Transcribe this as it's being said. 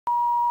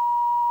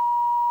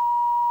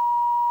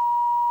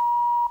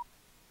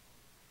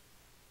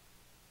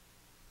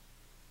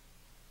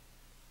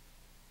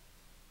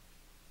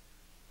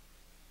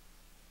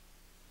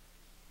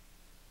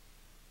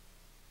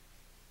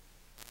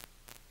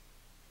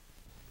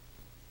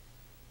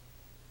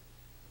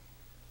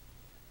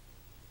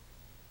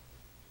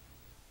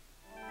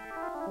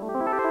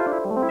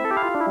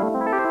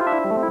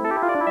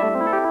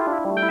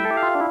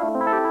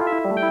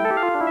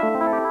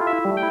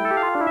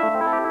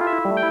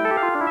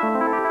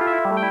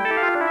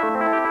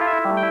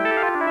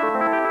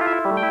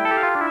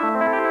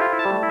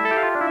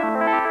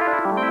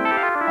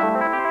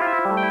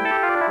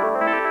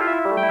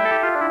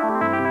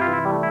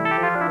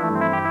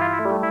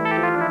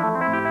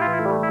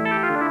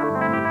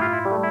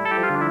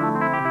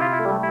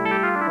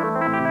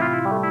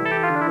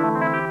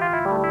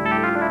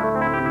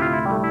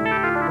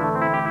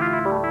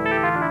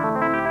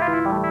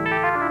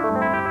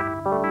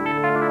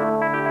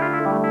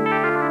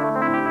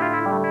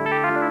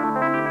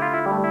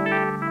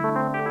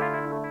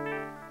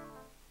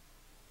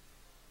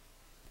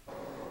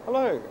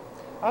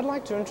I'd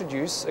like to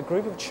introduce a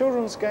group of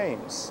children's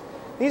games.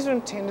 These are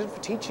intended for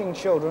teaching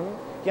children,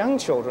 young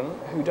children,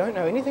 who don't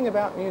know anything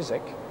about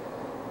music,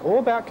 or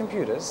about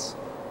computers,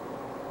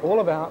 all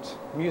about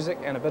music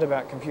and a bit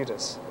about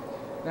computers.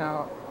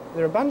 Now,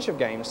 there are a bunch of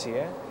games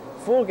here,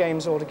 4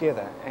 games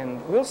altogether,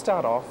 and we'll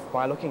start off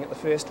by looking at the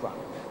first one.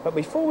 But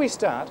before we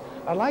start,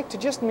 I'd like to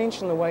just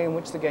mention the way in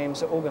which the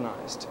games are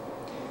organised.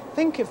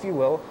 Think, if you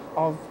will,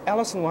 of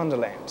Alice in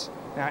Wonderland.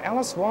 Now,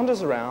 Alice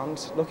wanders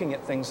around looking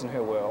at things in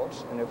her world,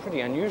 and a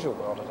pretty unusual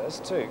world it is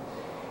too.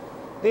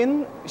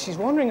 Then she's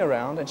wandering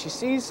around and she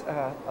sees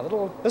a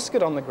little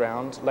biscuit on the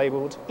ground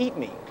labelled "Eat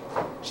Me."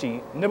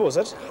 She nibbles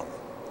it,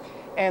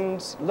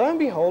 and lo and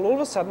behold, all of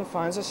a sudden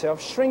finds herself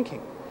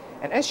shrinking.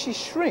 And as she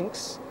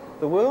shrinks,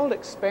 the world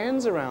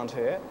expands around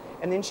her,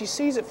 and then she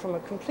sees it from a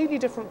completely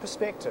different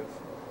perspective.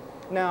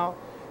 Now,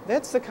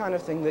 that's the kind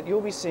of thing that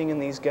you'll be seeing in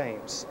these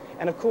games.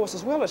 And of course,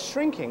 as well as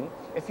shrinking,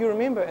 if you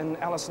remember in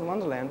Alice in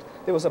Wonderland,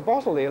 there was a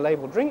bottle there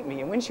labelled "Drink Me,"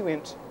 and when she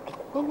went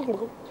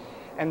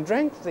and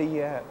drank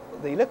the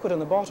liquid in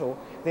the bottle,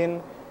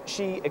 then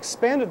she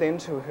expanded then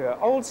to her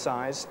old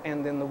size,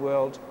 and then the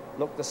world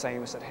looked the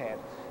same as it had.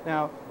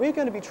 Now, we're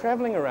going to be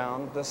travelling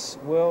around this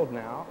world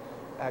now,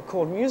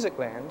 called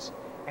Musicland,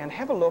 and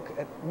have a look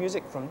at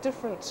music from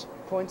different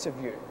points of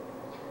view.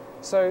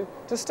 So,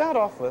 to start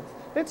off with,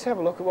 let's have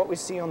a look at what we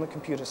see on the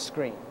computer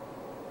screen.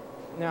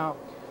 Now,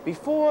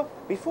 before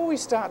we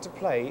start to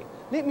play,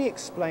 let me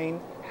explain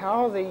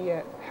how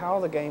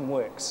the game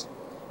works.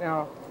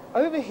 Now,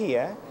 over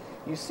here,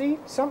 you see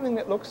something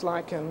that looks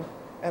like an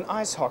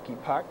ice hockey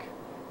puck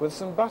with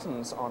some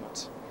buttons on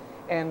it.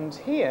 And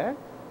here,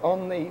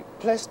 on the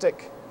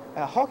plastic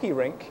hockey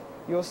rink,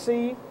 you'll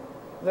see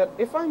that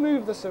if I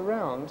move this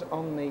around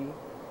on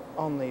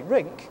the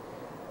rink,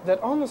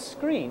 that on the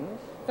screen,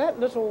 that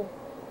little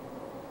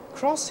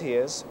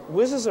crosshairs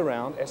whizzes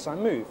around as I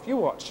move. You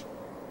watch.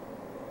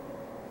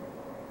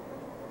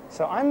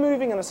 So I'm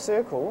moving in a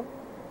circle,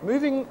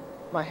 moving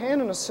my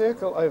hand in a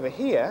circle over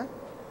here,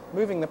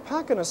 moving the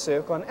puck in a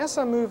circle, and as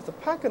I move the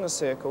puck in a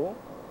circle,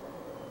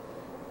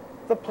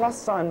 the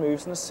plus sign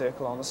moves in a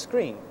circle on the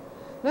screen.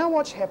 Now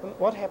what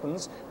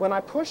happens when I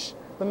push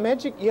the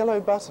magic yellow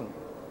button?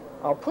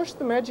 I'll push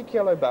the magic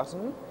yellow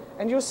button,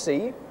 and you'll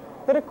see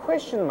that a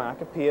question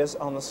mark appears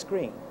on the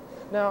screen.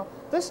 Now,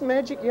 this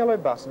magic yellow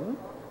button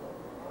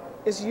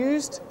is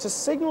used to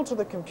signal to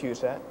the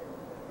computer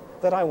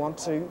that I want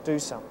to do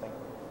something.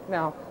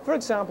 Now, for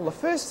example, the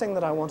first thing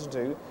that I want to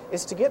do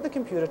is to get the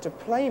computer to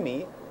play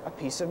me a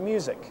piece of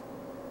music.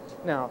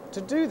 Now,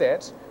 to do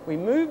that, we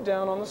move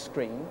down on the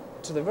screen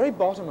to the very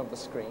bottom of the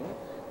screen,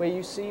 where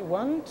you see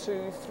 1,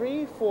 2,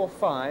 3, 4,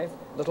 5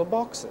 little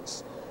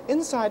boxes.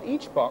 Inside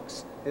each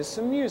box is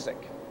some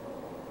music.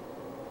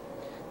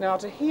 Now,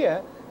 to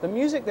hear the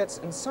music that's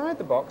inside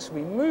the box,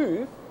 we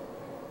move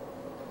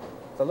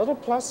the little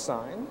plus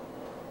sign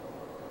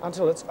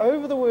until it's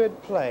over the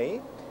word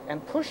play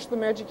and push the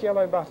magic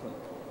yellow button.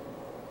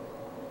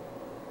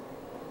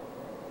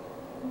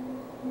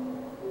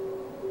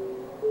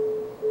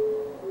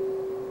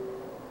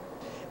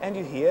 And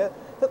you hear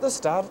that the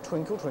start of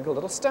Twinkle, Twinkle,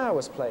 Little Star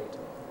was played.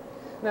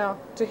 Now,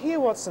 to hear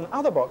what's in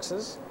other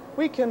boxes,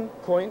 we can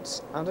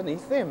point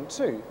underneath them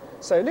too.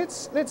 So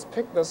let's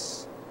pick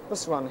this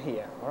one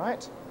here, all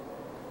right?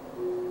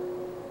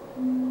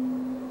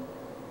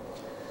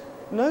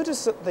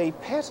 Notice that the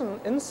pattern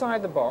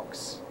inside the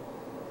box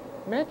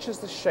matches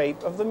the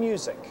shape of the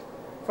music.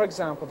 For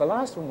example, the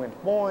last one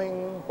went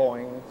boing,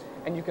 boing,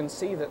 and you can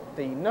see that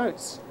the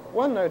notes,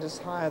 one note is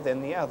higher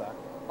than the other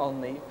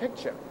on the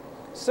picture.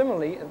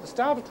 Similarly, at the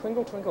start of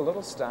Twinkle, Twinkle,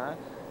 Little Star,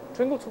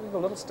 Twinkle, Twinkle,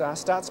 Little Star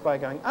starts by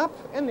going up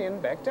and then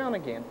back down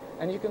again.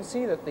 And you can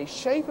see that the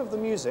shape of the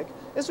music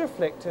is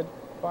reflected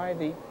by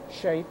the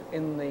shape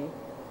in the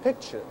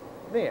picture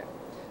there.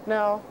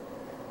 Now,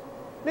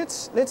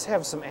 let's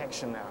have some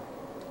action now.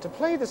 To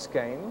play this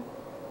game,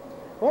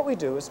 what we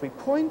do is we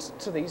point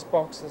to these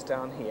boxes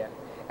down here,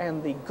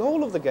 and the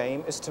goal of the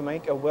game is to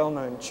make a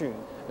well-known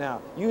tune. Now,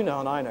 you know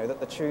and I know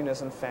that the tune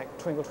is in fact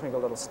Twinkle,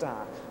 Twinkle, Little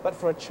Star. But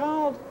for a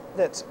child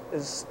that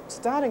is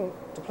starting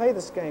to play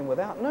this game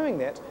without knowing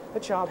that, the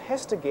child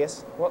has to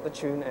guess what the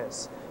tune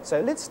is. So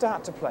let's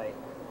start to play.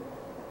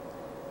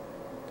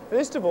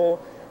 First of all,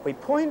 we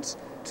point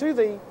to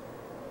the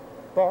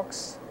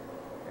box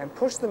and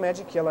push the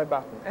magic yellow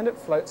button, and it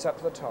floats up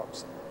to the top.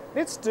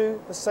 Let's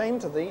do the same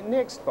to the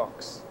next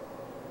box.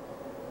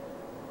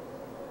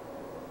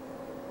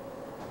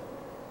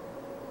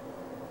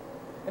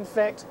 In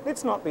fact,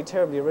 let's not be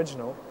terribly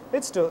original.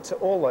 Let's do it to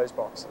all those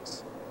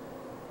boxes.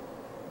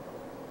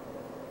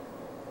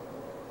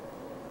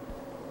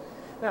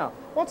 Now,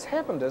 what's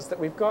happened is that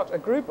we've got a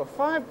group of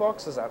 5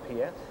 boxes up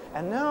here,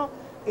 and now,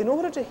 in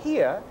order to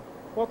hear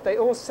what they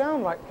all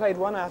sound like played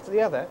one after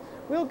the other,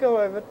 we'll go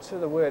over to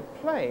the word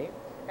play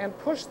and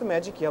push the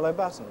magic yellow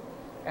button.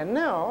 And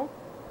now,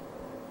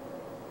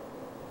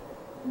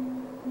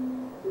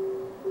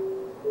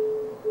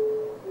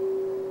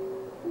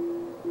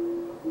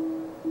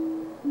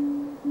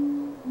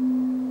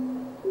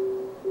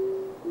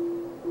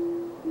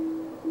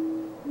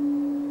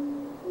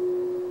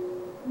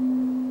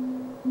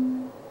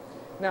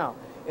 Now,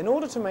 in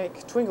order to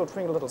make Twinkle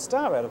Twinkle Little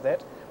Star out of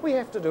that, we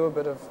have to do a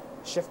bit of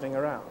shifting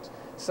around.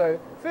 So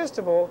first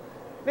of all,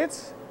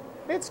 let's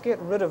get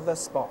rid of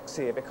this box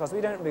here because we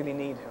don't really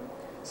need him.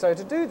 So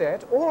to do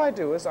that, all I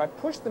do is I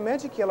push the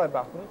magic yellow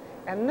button,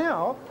 and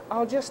now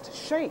I'll just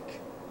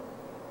shake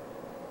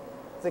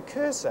the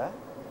cursor,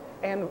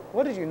 and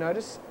what did you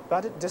notice?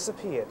 But it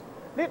disappeared.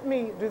 Let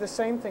me do the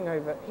same thing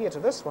over here to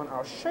this one.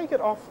 I'll shake it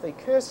off the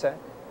cursor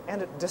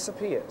and it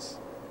disappears.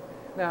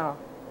 Now,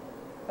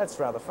 that's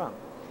rather fun.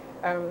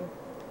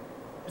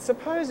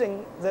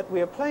 Supposing that we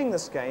are playing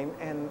this game,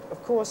 and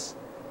of course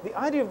the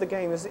idea of the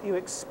game is that you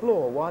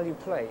explore while you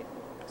play.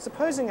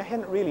 Supposing I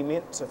hadn't really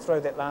meant to throw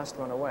that last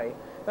one away,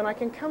 then I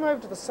can come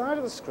over to the side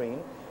of the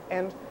screen,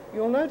 and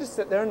you'll notice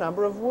that there are a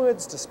number of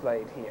words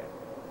displayed here.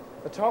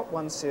 The top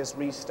one says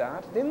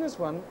restart, then there's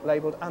one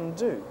labelled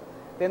undo.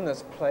 Then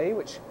there's play,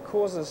 which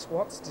causes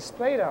what's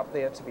displayed out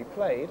there to be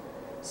played.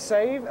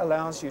 Save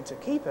allows you to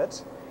keep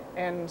it,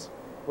 and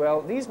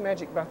well, these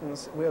magic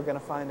buttons we're going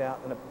to find out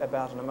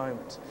about in a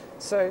moment.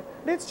 So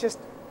let's just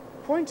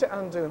point to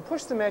undo and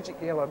push the magic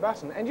yellow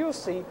button, and you'll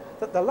see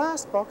that the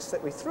last box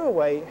that we threw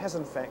away has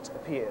in fact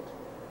appeared.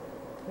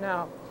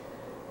 Now,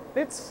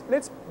 let's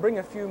bring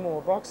a few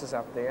more boxes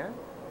up there.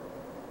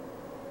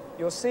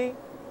 You'll see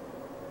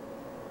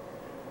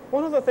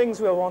one of the things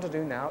we'll want to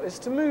do now is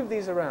to move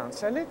these around.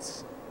 So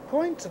let's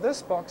point to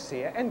this box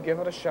here and give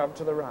it a shove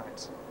to the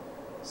right.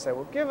 So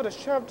we'll give it a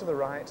shove to the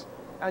right,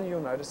 and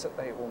you'll notice that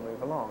they all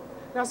move along.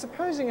 Now,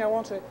 supposing I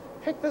want to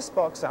pick this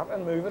box up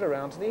and move it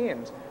around to the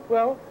end.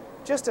 Well,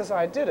 just as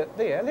I did it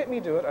there, let me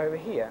do it over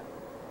here.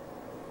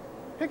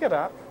 Pick it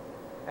up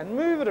and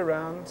move it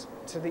around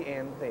to the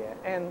end there,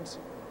 and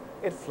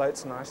it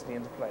floats nicely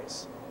into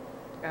place.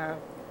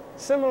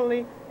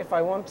 Similarly, if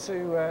I want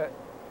to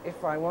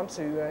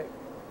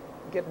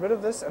get rid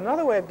of this,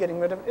 another way of getting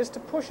rid of it is to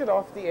push it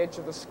off the edge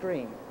of the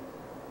screen,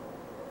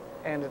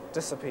 and it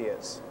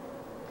disappears.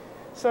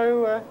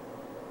 So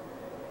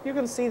you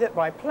can see that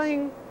by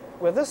playing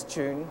with this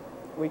tune,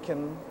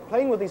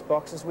 playing with these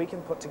boxes, we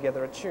can put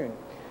together a tune.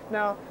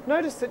 Now,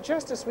 notice that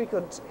just as we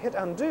could hit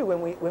undo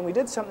when we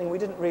did something we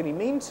didn't really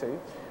mean to,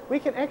 we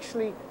can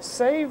actually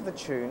save the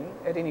tune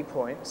at any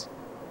point.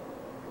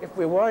 If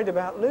we're worried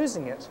about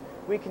losing it,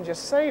 we can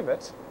just save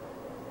it,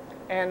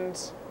 and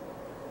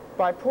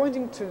by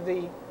pointing to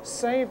the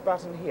save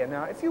button here.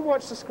 Now, if you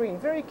watch the screen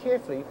very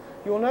carefully,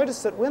 you'll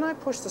notice that when I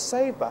push the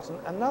save button,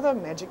 another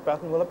magic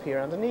button will appear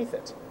underneath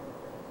it.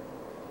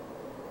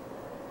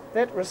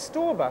 That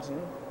restore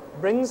button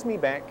brings me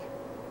back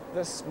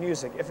this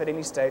music if at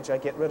any stage I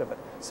get rid of it.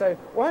 So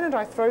why don't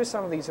I throw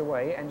some of these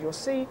away, and you'll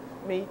see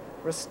me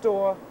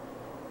restore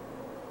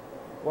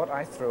what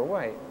I threw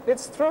away.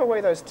 Let's throw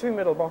away those two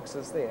middle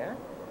boxes there.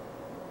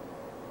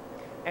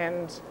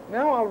 And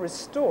now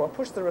I'll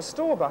push the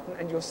restore button,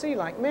 and you'll see,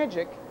 like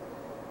magic,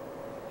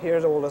 here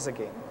it all is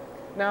again.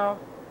 Now,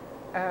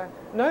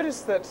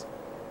 notice that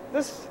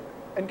this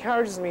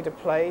encourages me to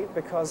play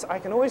because I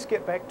can always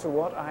get back to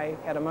what I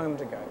had a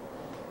moment ago.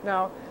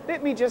 Now,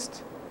 let me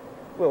just,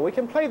 well, we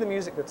can play the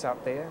music that's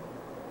up there.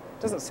 It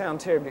doesn't sound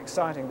terribly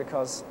exciting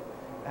because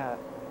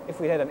if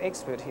we had an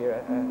expert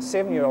here, a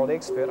 7-year-old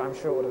expert, I'm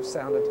sure it would have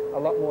sounded a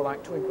lot more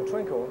like Twinkle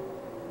Twinkle.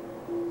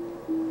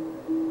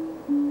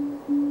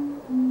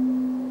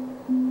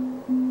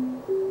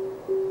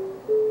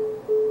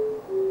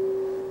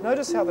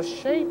 Notice how the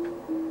shape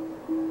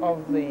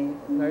of the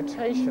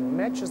notation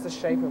matches the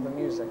shape of the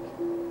music.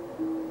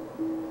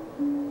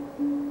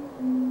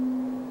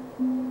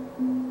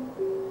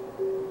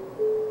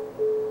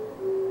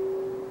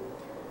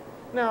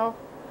 Now,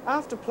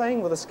 after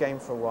playing with this game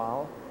for a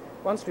while,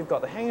 once we've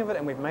got the hang of it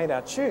and we've made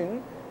our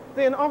tune,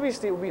 then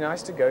obviously it would be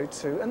nice to go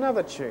to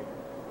another tune.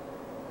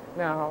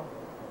 Now,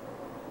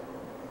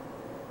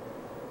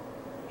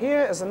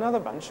 here is another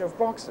bunch of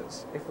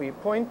boxes. If we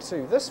point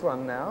to this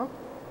one now,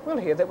 we'll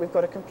hear that we've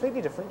got a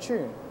completely different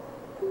tune.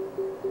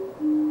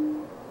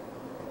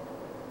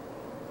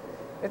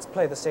 Let's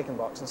play the second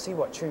box and see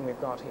what tune we've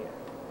got here.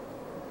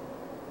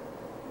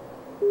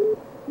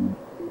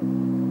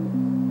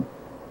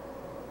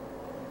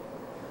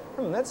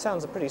 That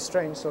sounds a pretty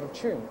strange sort of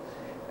tune.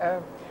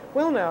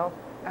 Well now,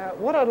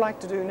 what I'd like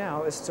to do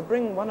now is to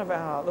bring one of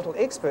our little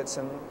experts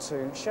in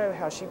to show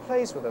how she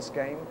plays with this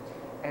game,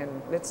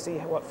 and let's see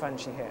what fun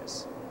she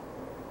has.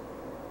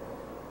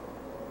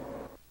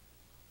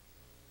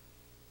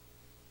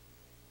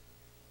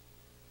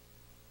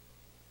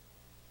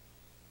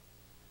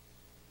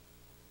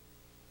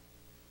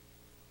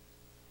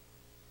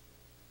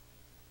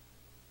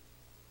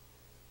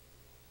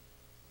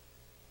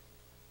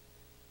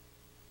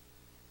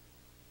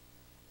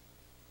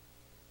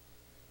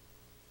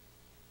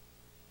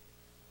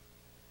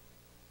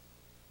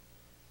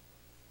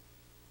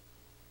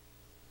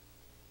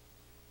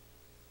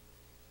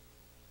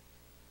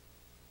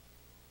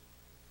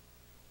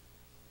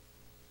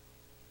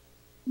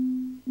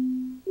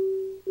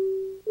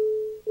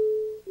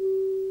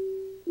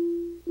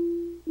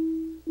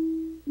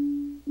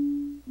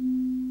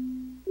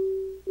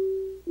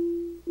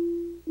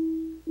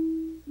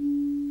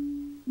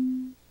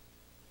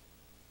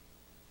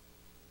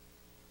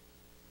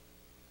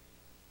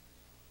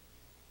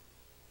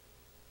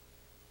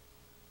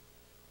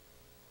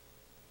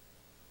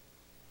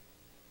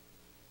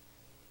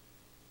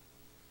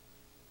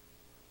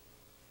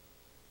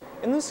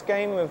 this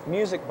game of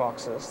music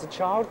boxes, the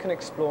child can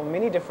explore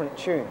many different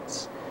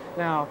tunes.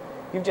 Now,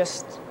 we've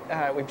just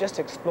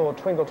explored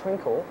Twinkle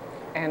Twinkle,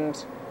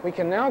 and we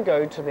can now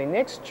go to the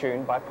next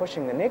tune by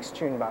pushing the next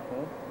tune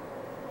button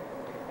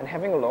and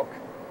having a look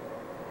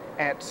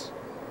at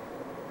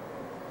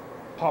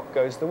Pop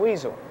Goes the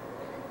Weasel.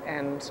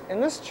 And in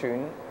this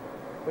tune,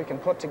 we can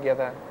put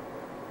together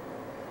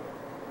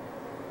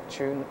a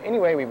tune any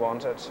way we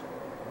want it.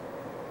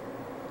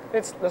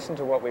 Let's listen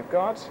to what we've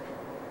got.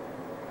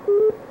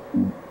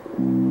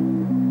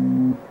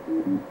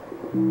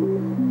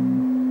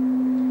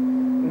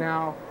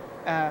 Now,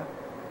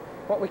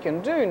 what we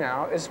can do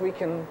now is we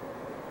can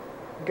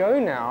go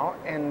now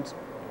and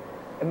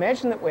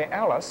imagine that we're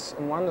Alice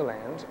in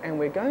Wonderland, and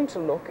we're going to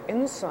look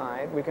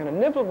inside, we're going to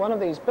nibble one of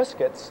these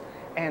biscuits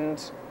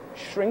and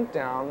shrink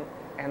down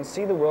and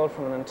see the world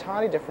from an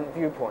entirely different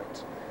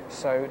viewpoint.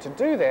 So to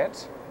do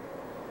that,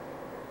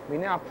 we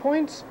now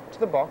point to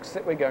the box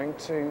that we're going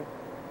to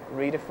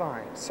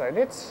redefine. So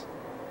let's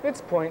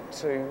point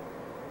to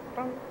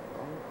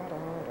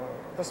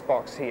this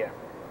box here,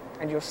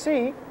 and you'll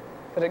see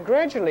that it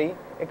gradually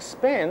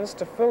expands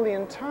to fill the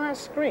entire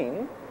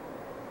screen.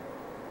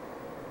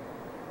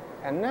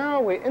 And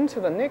now we're into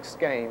the next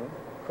game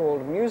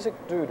called Music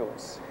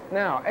Doodles.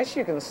 Now, as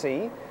you can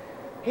see,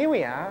 here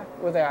we are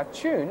with our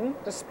tune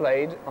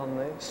displayed on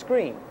the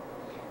screen.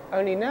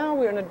 Only now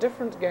we're in a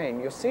different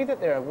game. You'll see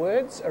that there are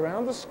words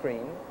around the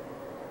screen,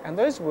 and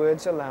those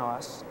words allow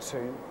us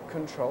to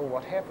control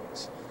what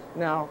happens.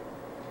 Now,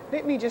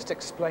 let me just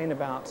explain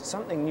about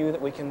something new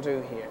that we can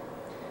do here.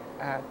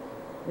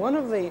 One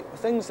of the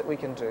things that we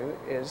can do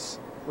is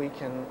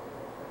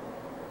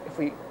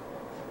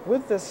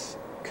with this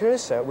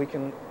cursor, we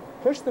can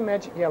push the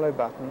magic yellow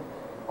button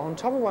on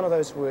top of one of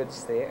those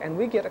words there, and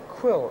we get a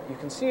quill. You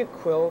can see a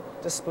quill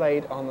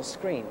displayed on the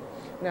screen.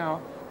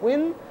 Now,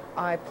 when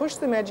I push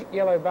the magic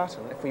yellow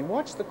button, if we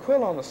watch the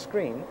quill on the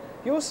screen,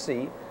 you'll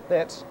see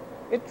that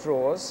it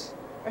draws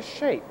a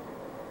shape.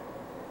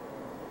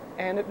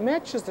 And it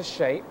matches the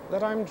shape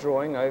that I'm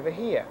drawing over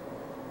here.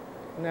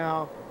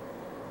 Now,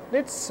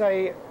 let's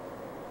say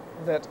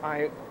that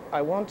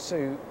I want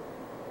to...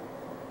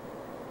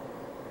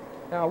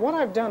 Now, what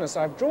I've done is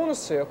I've drawn a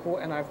circle,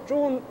 and I've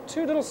drawn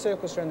two little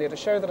circles around there to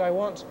show that I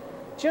want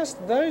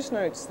just those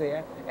notes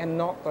there and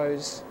not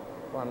those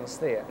ones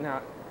there.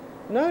 Now,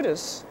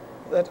 notice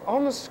that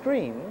on the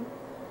screen,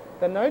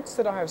 the notes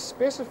that I have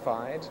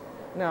specified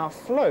now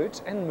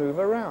float and move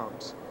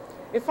around.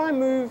 If I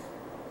move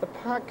the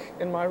puck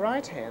in my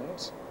right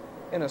hand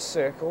in a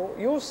circle,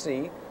 you'll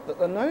see that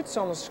the notes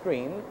on the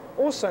screen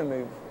also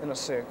move in a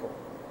circle.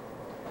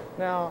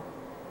 Now,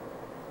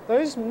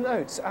 those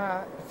notes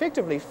are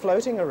effectively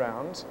floating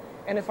around,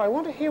 and if I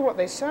want to hear what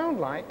they sound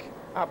like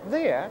up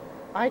there,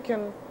 I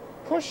can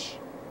push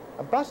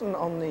a button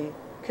on the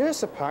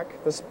cursor puck,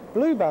 this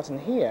blue button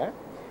here,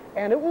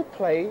 and it will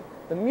play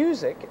the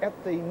music at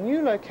the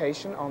new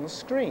location on the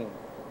screen.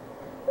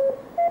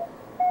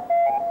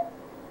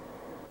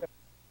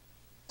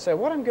 So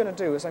what I'm going to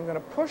do is I'm going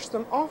to push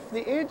them off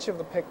the edge of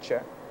the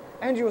picture,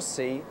 and you'll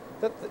see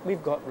that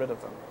we've got rid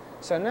of them.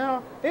 So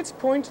now let's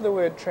point to the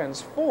word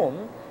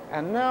transform,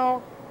 and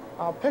now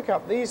I'll pick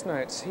up these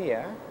notes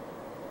here,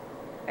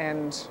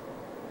 and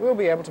we'll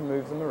be able to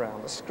move them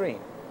around the screen.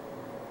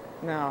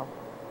 Now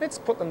let's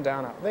put them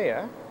down up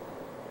there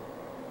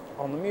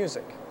on the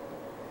music.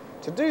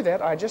 To do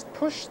that, I just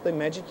push the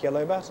magic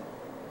yellow button,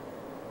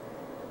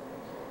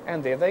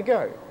 and there they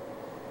go.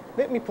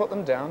 Let me put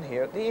them down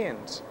here at the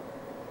end.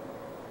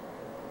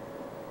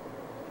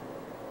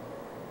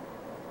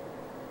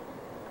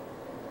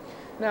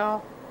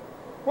 Now,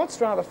 what's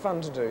rather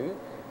fun to do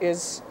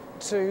is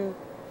to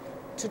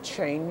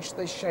change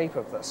the shape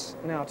of this.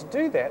 Now, to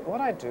do that, what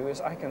I do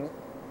is I can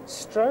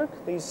stroke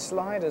these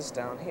sliders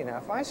down here. Now,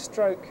 if I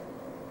stroke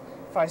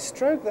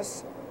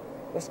this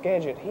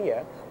gadget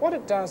here, what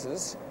it does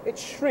is it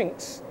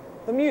shrinks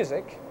the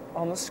music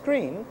on the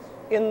screen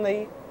in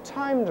the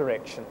time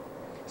direction.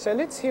 So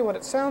let's hear what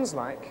it sounds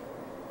like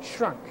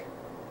shrunk.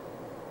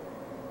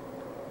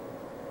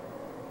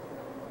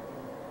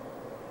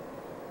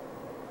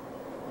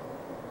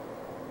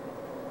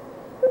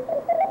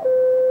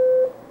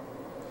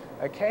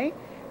 Okay,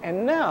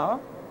 and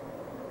now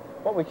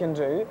what we can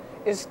do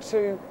is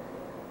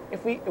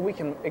we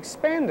can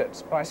expand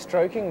it by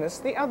stroking this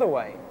the other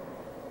way.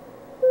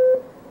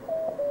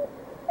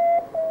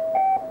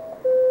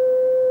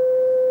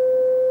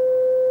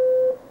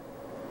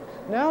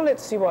 Now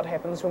let's see what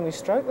happens when we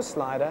stroke the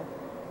slider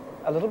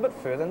a little bit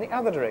further in the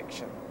other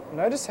direction.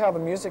 Notice how the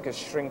music is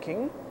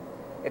shrinking.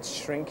 It's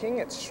shrinking,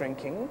 it's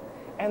shrinking,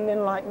 and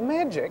then like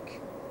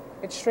magic,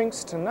 it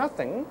shrinks to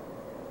nothing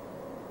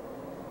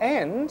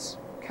and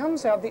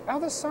comes out the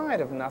other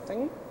side of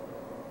nothing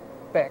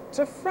back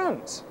to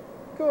front.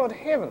 Good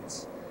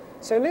heavens.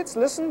 So let's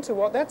listen to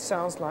what that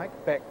sounds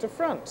like back to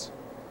front.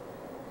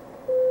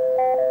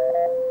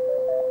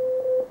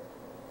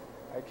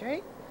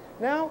 Okay,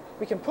 now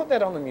we can put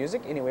that on the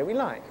music anywhere we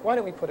like. Why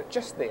don't we put it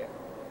just there?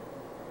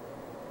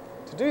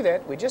 To do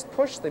that, we just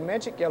push the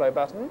magic yellow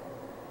button,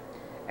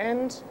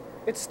 and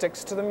it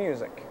sticks to the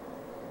music.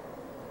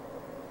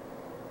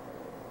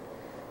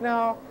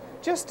 Now,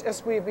 just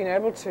as we've been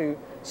able to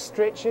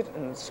stretch it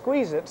and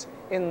squeeze it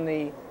in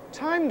the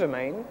time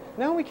domain,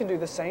 now we can do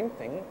the same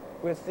thing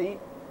with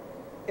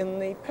in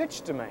the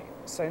pitch domain.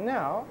 So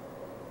now,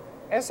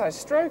 as I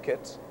stroke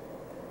it,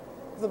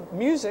 the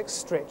music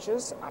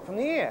stretches up in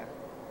the air.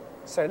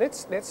 So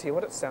let's hear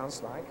what it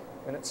sounds like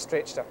when it's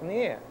stretched up in the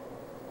air.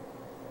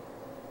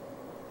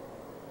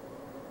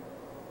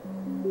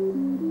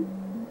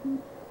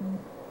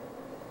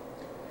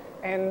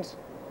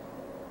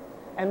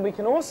 And we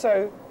can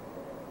also,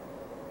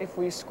 if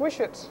we squish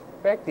it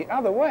back the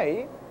other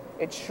way,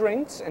 it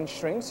shrinks and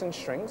shrinks and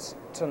shrinks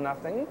to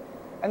nothing.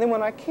 And then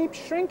when I keep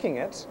shrinking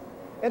it,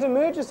 it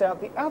emerges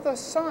out the other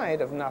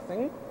side of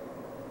nothing,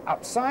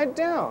 upside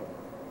down.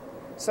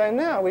 So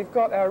now we've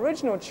got our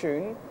original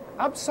tune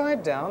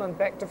upside down and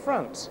back to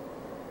front.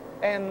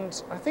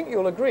 And I think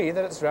you'll agree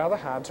that it's rather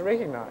hard to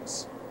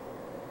recognize.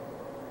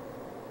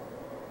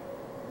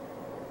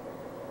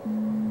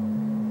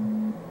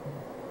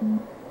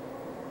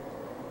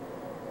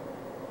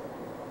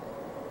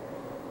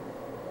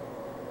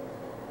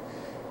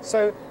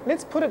 So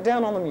let's put it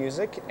down on the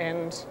music,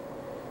 and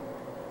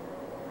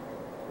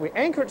we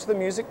anchor it to the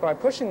music by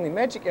pushing the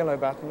magic yellow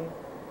button,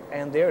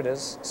 and there it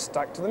is,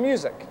 stuck to the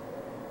music.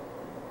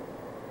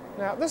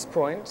 Now at this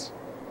point,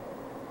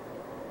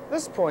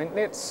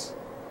 let's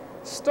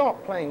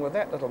stop playing with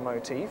that little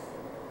motif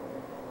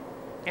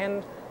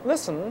and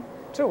listen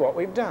to what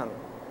we've done.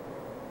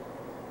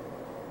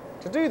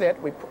 To do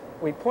that,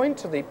 we point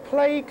to the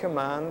play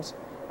command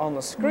on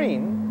the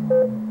screen.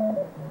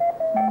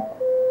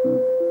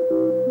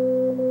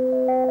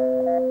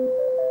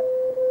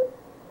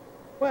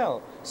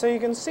 Well, so you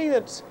can see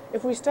that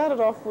if we started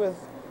off with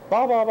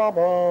ba ba ba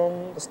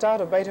bum, the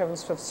start of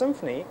Beethoven's Fifth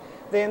Symphony,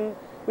 then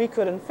we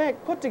could in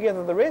fact put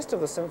together the rest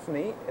of the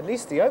symphony, at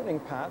least the opening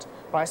part,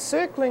 by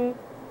circling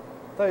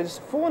those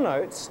four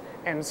notes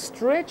and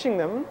stretching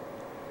them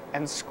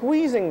and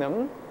squeezing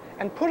them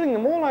and putting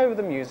them all over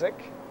the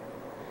music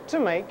to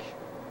make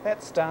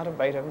that start of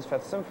Beethoven's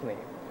Fifth Symphony.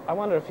 I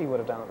wonder if he would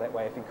have done it that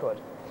way if he could.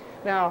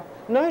 Now,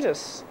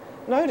 notice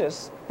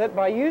that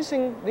by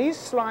using these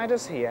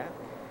sliders here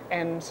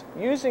and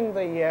using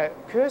the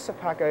cursor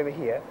puck over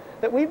here,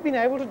 that we've been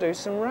able to do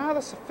some rather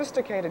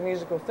sophisticated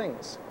musical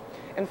things.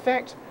 In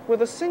fact,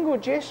 with a single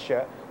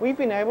gesture, we've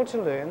been able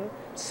to learn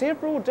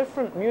several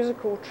different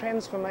musical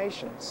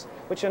transformations,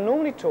 which are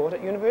normally taught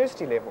at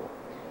university level.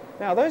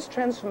 Now, those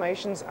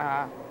transformations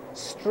are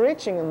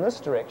stretching in this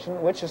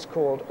direction, which is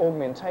called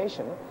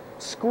augmentation,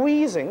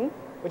 squeezing,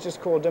 which is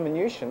called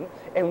diminution,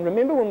 and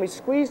remember when we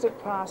squeezed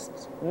it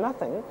past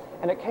nothing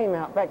and it came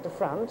out back to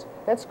front,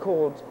 that's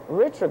called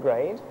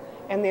retrograde,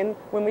 and then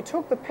when we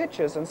took the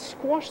pitches and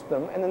squashed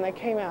them and then they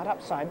came out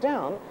upside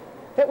down,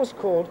 that was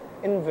called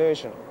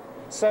inversion.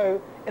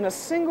 So in a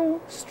single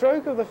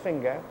stroke of the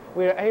finger,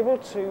 we are able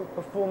to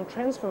perform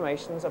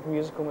transformations of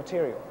musical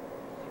material.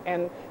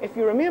 And if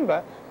you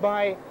remember,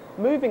 by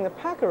moving the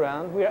puck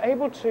around, we are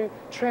able to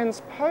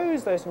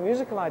transpose those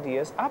musical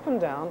ideas up and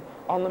down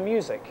on the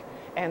music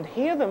and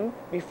hear them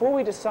before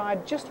we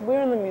decide just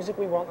where in the music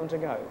we want them to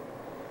go.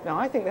 Now,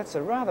 I think that's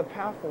a rather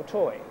powerful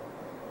toy.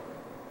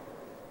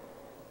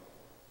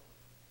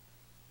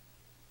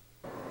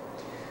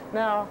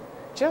 Now,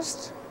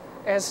 just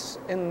as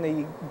in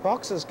the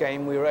boxes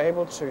game we were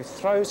able to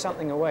throw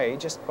something away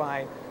just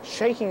by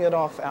shaking it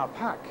off our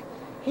puck,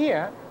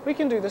 here we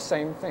can do the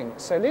same thing.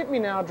 So let me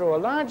now draw a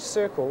large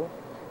circle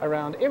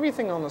around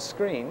everything on the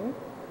screen,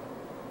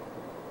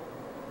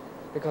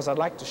 because I'd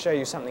like to show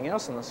you something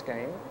else in this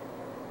game.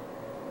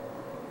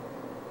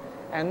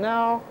 And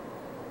now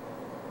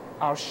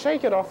I'll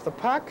shake it off the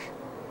puck,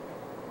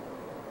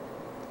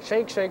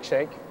 shake, shake,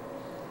 shake,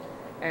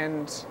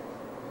 and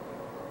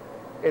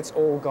it's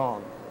all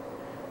gone.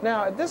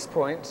 Now at this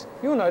point,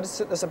 you'll notice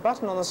that there's a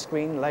button on the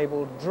screen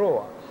labeled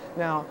Draw.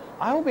 Now,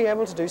 I will be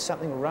able to do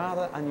something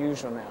rather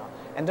unusual now.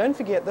 And don't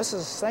forget, this is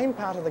the same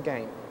part of the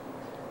game.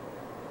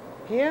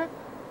 Here,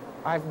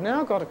 I've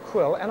now got a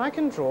quill and I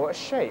can draw a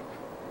shape.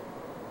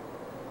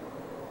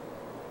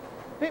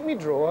 Let me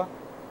draw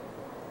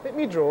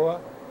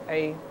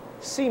a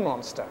sea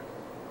monster.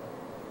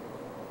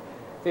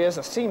 There's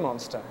a sea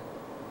monster.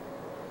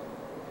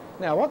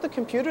 Now, what the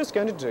computer is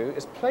going to do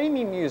is play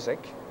me music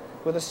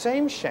with the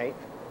same shape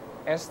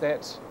as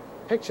that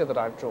picture that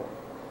I've drawn.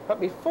 But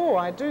before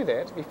I do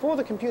that, before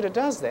the computer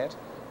does that,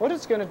 what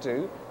it's going to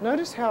do,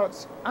 notice how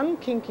it's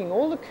unkinking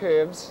all the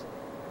curves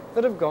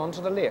that have gone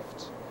to the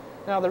left.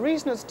 Now, the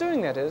reason it's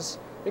doing that is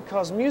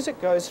because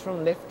music goes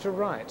from left to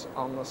right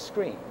on the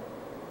screen.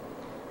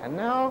 And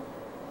now,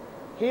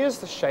 here's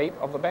the shape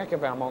of the back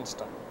of our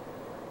monster.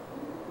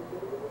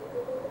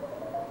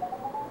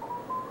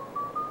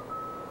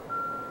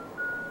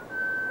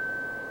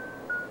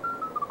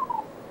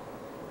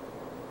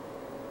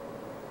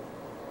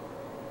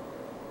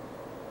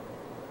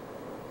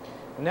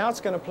 Now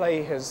it's going to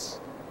play his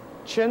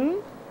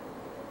chin,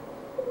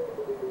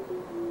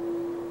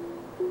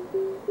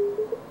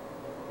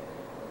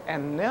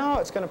 and now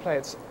it's going to play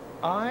its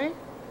eye,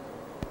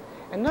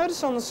 And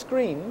notice on the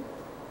screen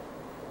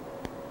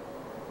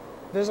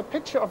there's a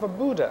picture of a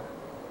Buddha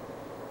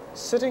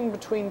sitting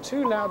between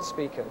two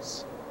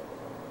loudspeakers.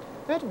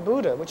 That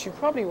Buddha, which you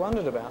probably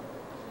wondered about,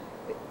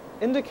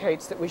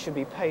 indicates that we should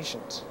be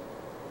patient.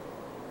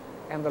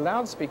 And the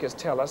loudspeakers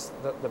tell us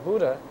that the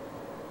Buddha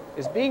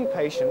is being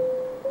patient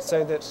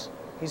so that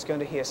he's going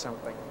to hear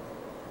something.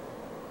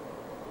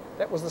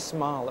 That was the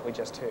smile that we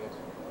just heard.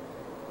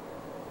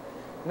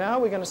 Now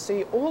we're going to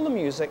see all the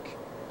music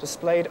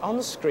displayed on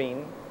the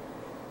screen.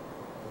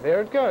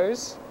 There it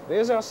goes.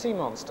 There's our sea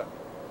monster.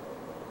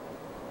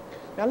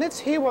 Now let's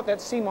hear what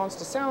that sea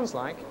monster sounds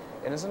like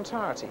in its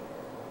entirety.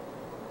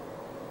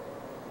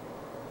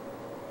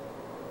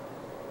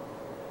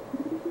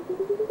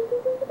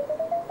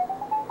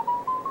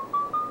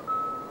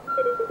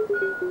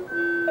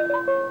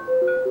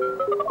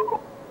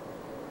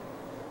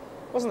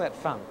 Wasn't that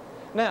fun?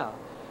 Now,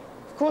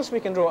 of course we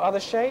can draw other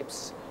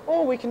shapes,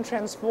 or we can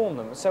transform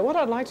them. So what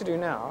I'd like to do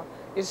now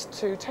is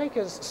to take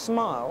his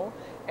smile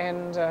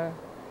and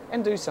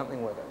do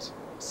something with it.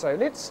 So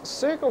let's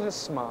circle his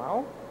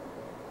smile.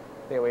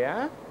 There we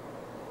are.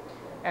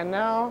 And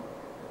now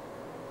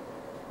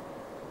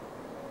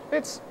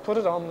let's put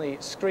it on the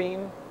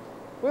screen.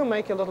 We'll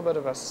make a little bit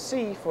of a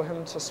sea for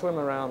him to swim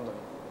around in.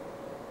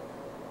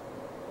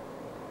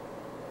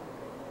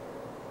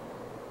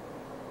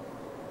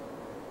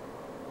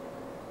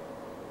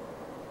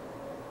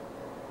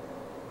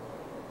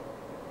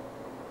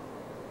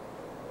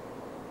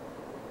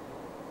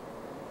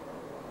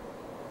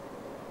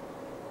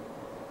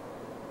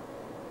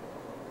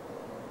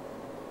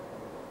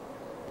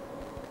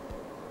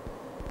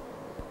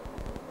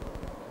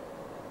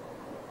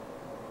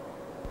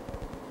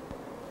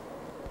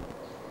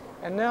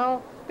 And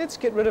now, let's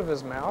get rid of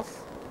his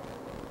mouth,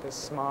 his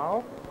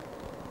smile.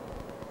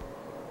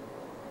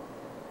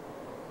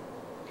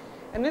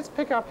 And let's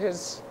pick up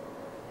his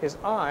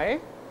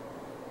eye.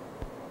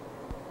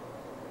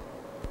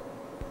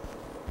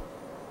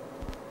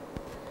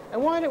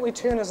 And why don't we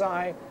turn his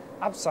eye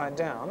upside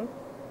down?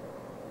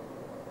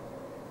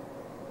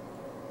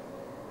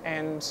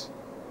 And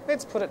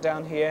let's put it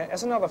down here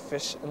as another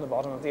fish in the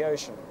bottom of the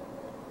ocean.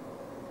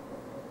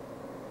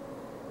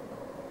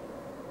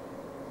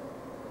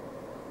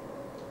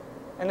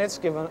 And let's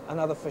give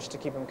another fish to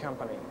keep him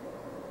company.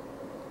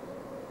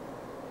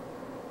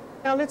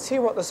 Now let's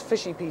hear what this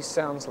fishy piece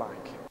sounds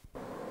like.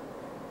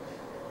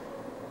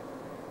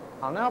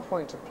 I'll now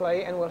point to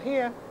play and we'll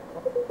hear.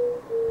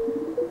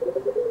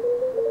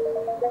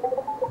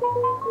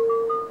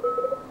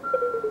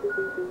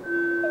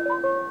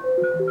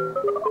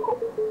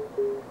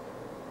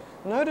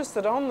 Notice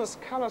that on this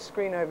color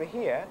screen over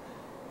here,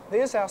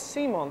 there's our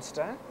sea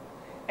monster,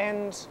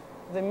 and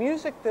the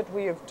music that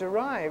we have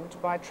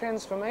derived by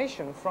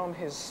transformation from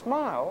his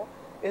smile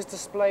is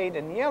displayed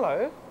in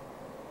yellow,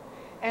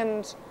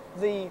 and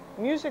the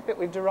music that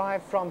we've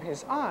derived from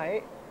his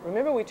eye,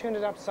 remember we turned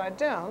it upside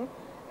down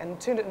and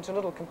turned it into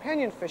little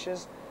companion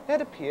fishes, that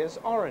appears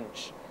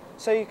orange.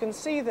 So you can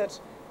see that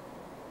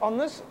on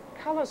this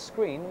color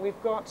screen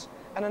we've got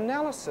an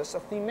analysis, a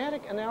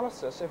thematic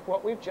analysis of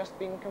what we've just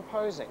been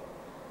composing,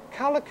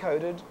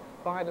 color-coded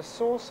by the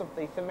source of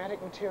the thematic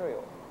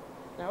material.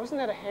 Now, isn't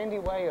that a handy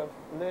way of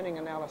learning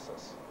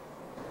analysis?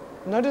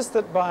 Notice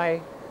that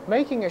by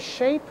making a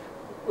shape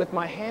with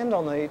my hand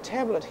on the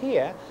tablet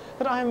here,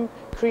 that I'm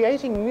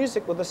creating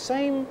music with the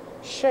same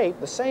shape,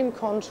 the same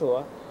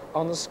contour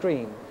on the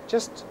screen,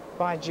 just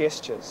by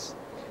gestures.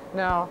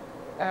 Now,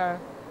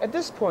 at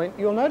this point,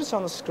 you'll notice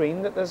on the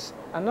screen that there's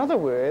another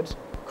word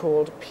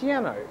called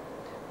piano.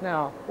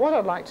 Now, what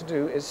I'd like to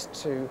do is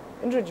to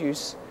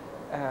introduce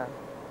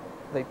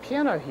the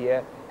piano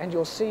here, and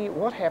you'll see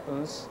what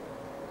happens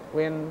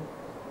when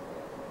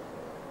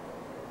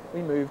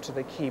we move to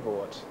the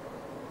keyboard.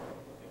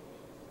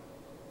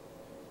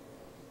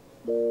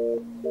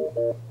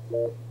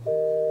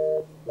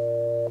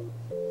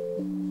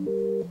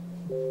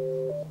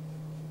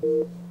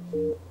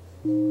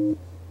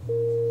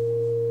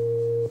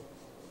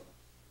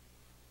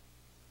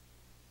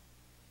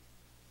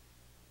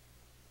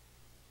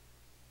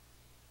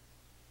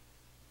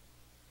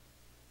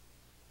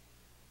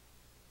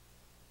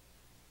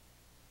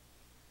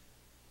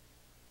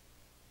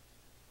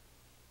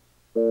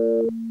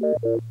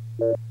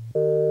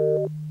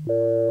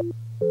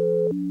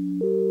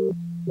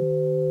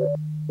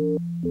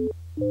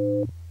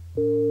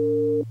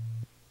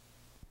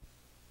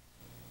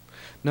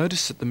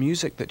 Notice that the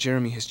music that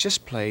Jeremy has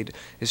just played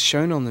is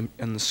shown on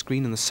the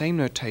screen in the same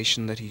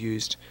notation that he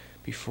used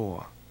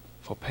before,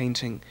 for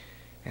painting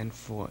and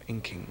for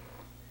inking.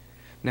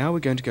 Now we're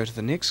going to go to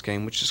the next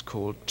game, which is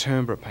called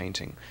timbre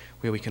painting,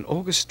 where we can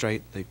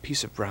orchestrate the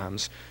piece of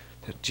Brahms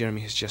that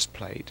Jeremy has just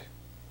played.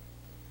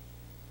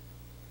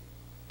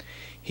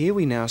 Here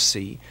we now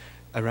see,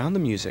 around the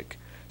music,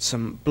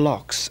 some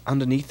blocks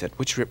underneath it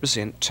which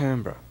represent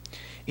timbre.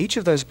 Each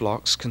of those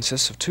blocks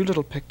consists of two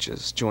little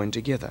pictures joined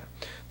together.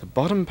 The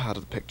bottom part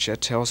of the picture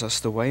tells us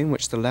the way in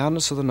which the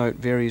loudness of the note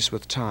varies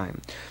with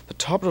time. The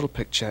top little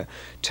picture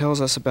tells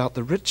us about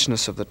the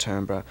richness of the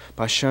timbre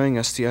by showing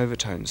us the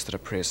overtones that are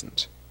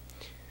present.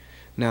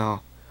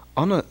 Now,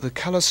 on the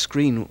colour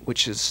screen,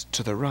 which is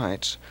to the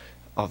right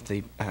of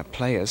the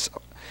players,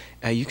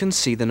 you can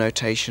see the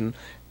notation,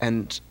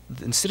 and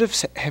instead of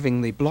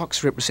having the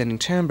blocks representing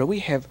timbre, we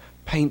have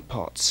paint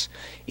pots.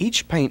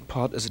 Each paint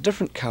pot is a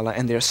different colour,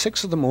 and there are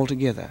 6 of them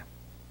altogether.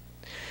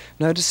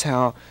 Notice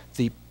how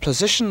the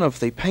position of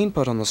the paint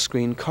pot on the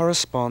screen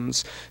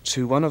corresponds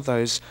to one of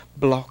those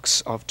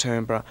blocks of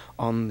timbre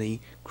on the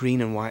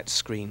green and white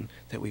screen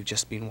that we've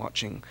just been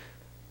watching.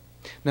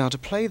 Now, to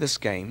play this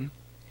game,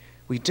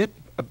 we dip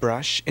a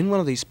brush in one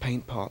of these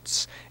paint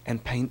pots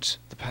and paint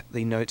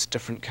the notes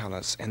different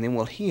colours, and then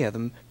we'll hear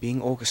them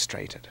being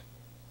orchestrated.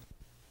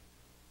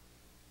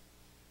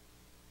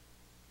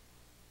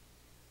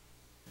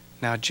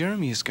 Now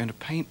Jeremy is going to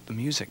paint the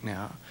music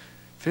now.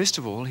 First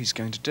of all, he's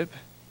going to dip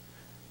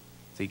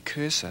the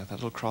cursor, the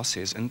little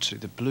crosshairs, into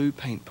the blue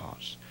paint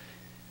pot.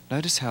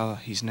 Notice how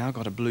he's now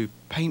got a blue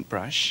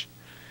paintbrush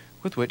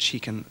with which he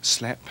can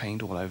slap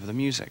paint all over the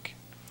music.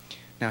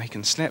 Now he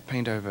can slap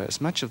paint over as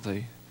much of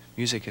the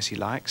music as he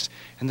likes,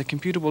 and the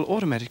computer will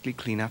automatically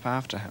clean up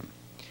after him.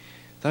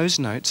 Those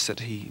notes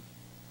that he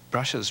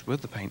brushes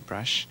with the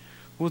paintbrush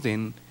will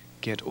then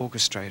get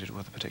orchestrated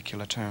with a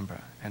particular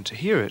timbre, and to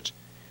hear it,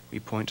 we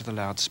point to the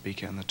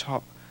loudspeaker in the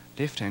top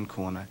left-hand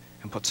corner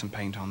and put some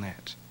paint on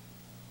that.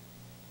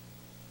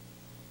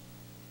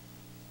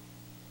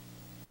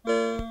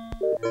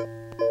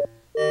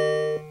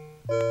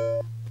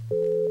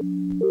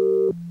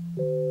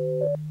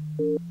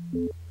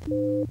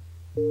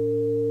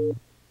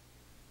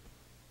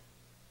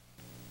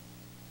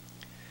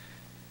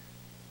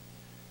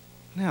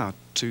 Now,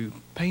 to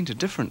paint a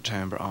different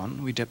timbre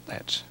on, we dip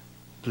that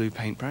blue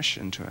paintbrush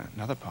into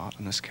another pot,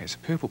 in this case a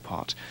purple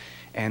pot,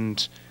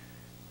 and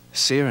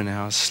Sarah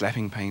now is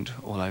slapping paint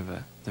all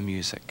over the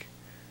music.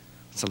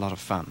 It's a lot of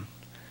fun.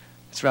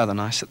 It's rather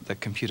nice that the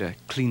computer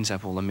cleans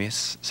up all the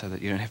mess so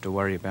that you don't have to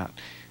worry about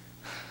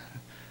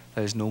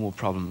those normal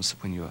problems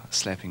when you're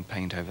slapping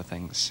paint over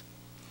things.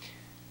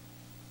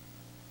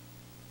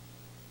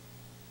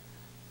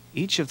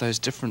 Each of those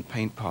different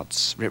paint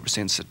pots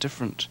represents a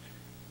different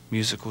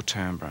musical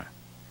timbre,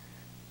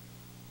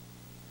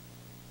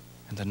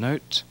 and the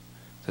note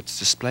that's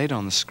displayed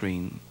on the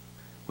screen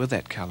with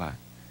that colour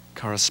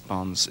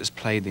is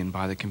played then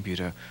by the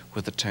computer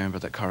with the timbre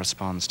that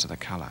corresponds to the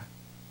colour.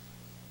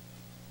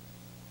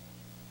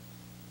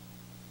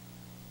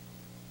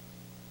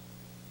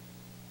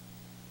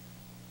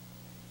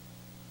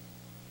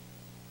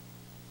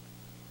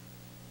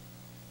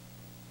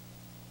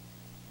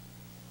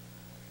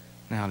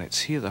 Now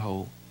let's hear the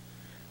whole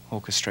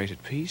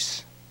orchestrated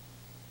piece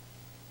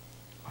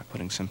by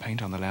putting some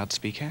paint on the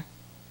loudspeaker.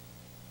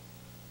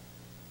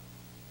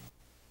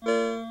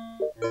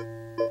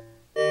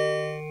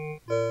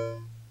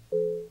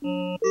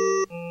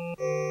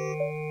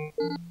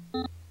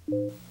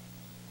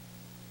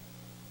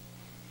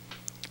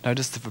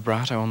 Notice the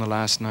vibrato on the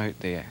last note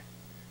there.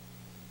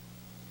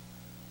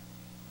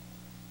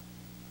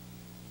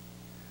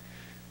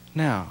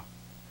 Now,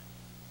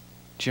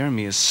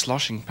 Jeremy is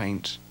sloshing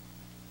paint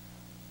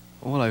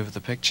all over the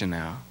picture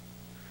now.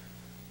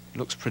 It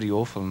looks pretty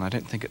awful, and I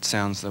don't think it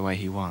sounds the way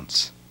he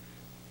wants.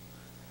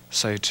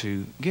 So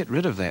to get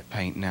rid of that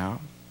paint now,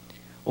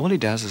 all he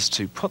does is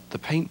to put the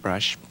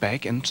paintbrush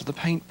back into the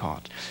paint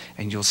pot,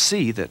 and you'll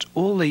see that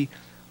all the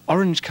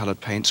orange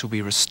coloured paints will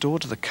be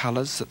restored to the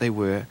colours that they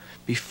were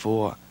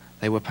before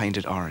they were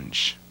painted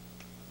orange.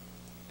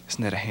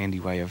 Isn't that a handy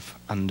way of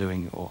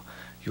undoing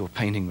your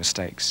painting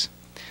mistakes?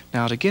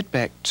 Now, to get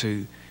back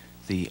to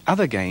the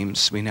other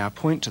games, we now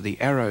point to the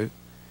arrow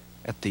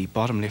at the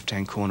bottom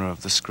left-hand corner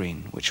of the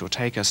screen, which will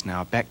take us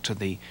now back to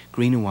the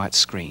green and white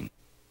screen.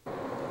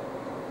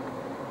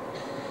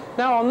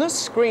 Now on this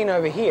screen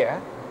over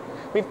here,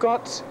 we've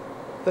got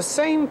the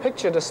same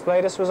picture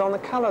displayed as was on the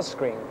colour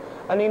screen.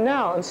 Only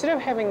now, instead of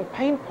having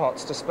paint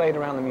pots displayed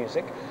around the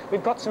music,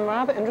 we've got some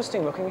rather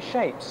interesting looking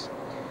shapes.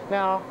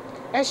 Now,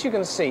 as you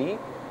can see,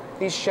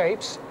 these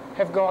shapes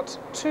have got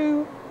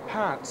 2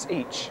 parts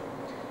each.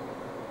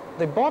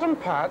 The bottom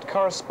part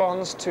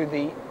corresponds to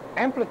the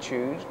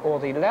amplitude or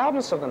the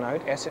loudness of the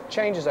note as it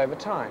changes over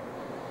time.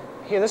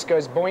 Here this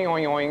goes boing,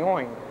 oing, oing,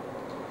 oing.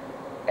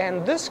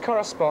 And this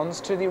corresponds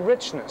to the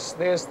richness.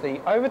 There's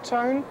the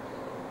overtone,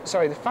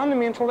 sorry, the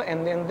fundamental,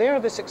 and then there are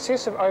the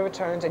successive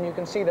overtones, and you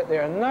can see that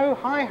there are no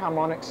high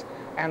harmonics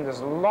and there's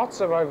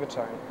lots of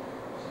overtone.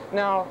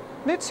 Now,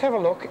 let's have a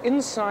look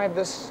inside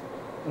this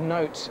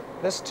note,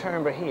 this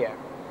timbre here,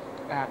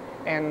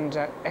 and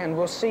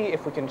we'll see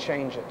if we can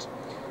change it.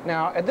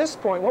 Now, at this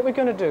point, what we're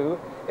going to do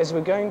is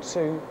we're going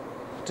to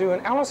do an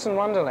Alice in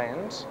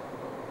Wonderland.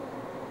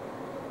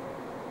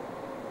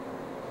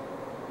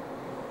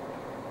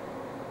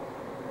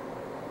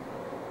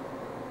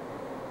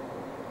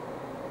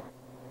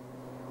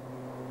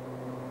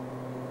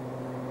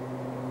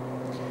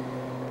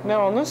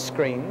 Now, on this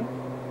screen,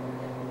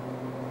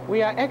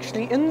 we are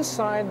actually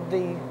inside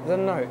the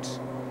note.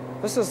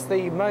 This is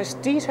the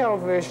most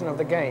detailed version of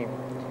the game.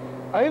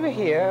 Over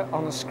here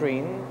on the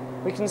screen,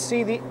 we can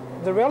see the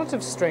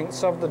relative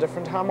strengths of the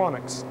different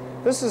harmonics.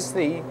 This is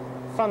the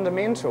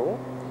fundamental,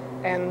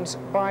 and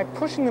by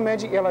pushing the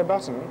magic yellow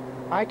button,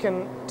 I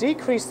can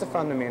decrease the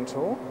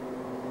fundamental,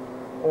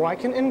 or I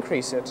can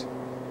increase it,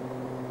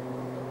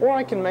 or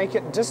I can make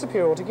it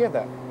disappear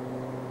altogether.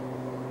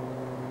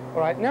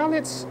 Alright, now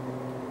let's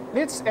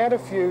add a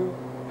few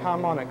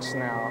harmonics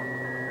now.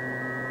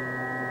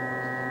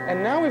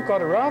 And now we've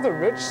got a rather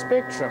rich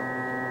spectrum.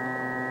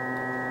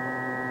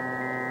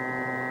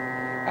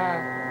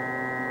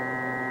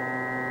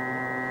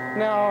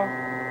 Now,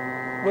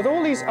 with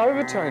all these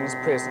overtones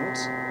present,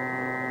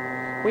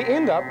 we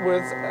end up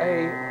with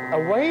a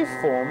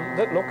waveform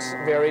that looks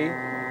very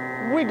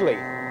wiggly.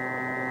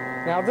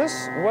 Now,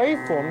 this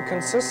waveform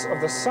consists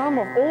of the sum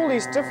of all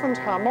these different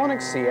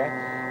harmonics here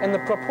and the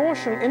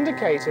proportion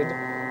indicated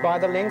by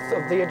the length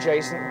of the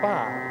adjacent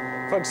bar.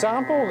 For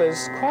example,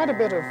 there's quite a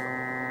bit of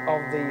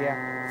the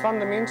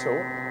fundamental,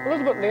 a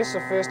little bit less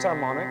of first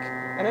harmonic,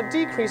 and it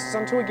decreases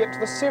until we get to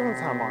the 7th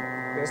harmonic.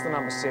 There's the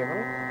number 7.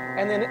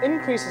 And then it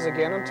increases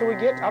again until we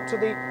get up to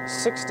the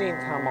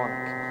 16th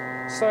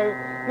harmonic. So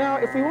now,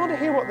 if we want to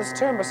hear what this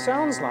timbre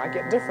sounds like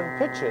at different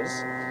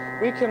pitches,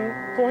 we can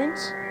point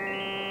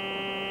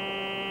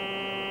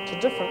to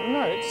different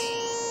notes.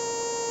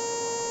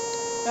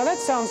 Now that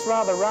sounds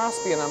rather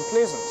raspy and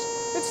unpleasant.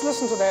 Let's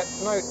listen to that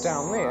note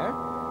down there.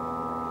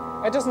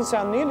 It doesn't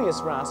sound nearly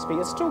as raspy.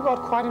 It's still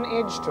got quite an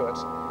edge to it.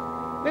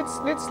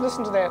 Let's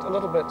listen to that a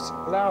little bit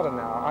louder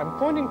now. I'm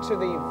pointing to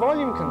the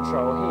volume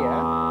control here,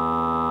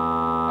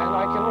 and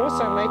I can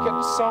also make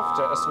it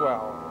softer as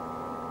well.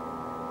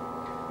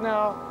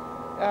 Now,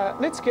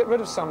 let's get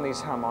rid of some of these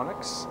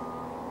harmonics.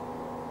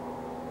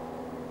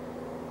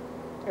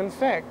 In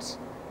fact,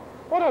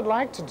 what I'd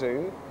like to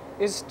do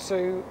is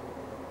to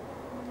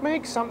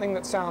make something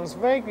that sounds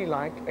vaguely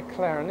like a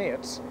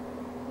clarinet.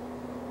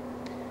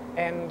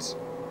 And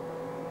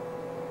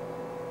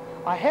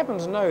I happen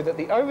to know that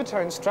the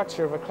overtone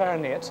structure of a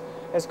clarinet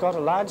has got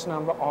a large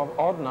number of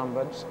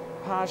odd-numbered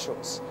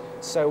partials.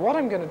 So what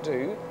I'm going to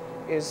do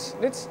is,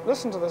 let's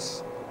listen to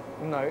this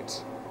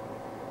note.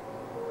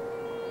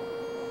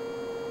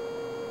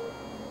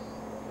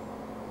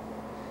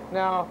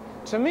 Now,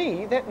 to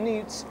me, that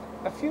needs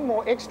a few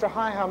more extra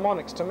high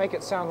harmonics to make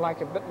it sound like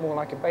a bit more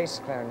like a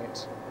bass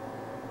clarinet.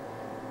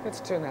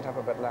 Let's turn that up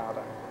a bit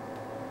louder.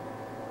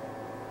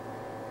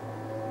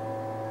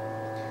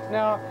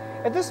 Now,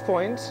 at this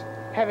point,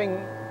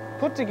 having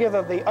put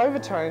together the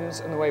overtones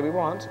in the way we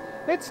want,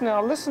 let's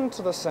now listen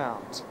to the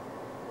sound.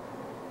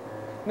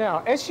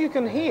 Now, as you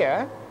can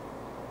hear,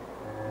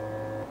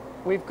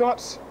 we've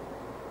got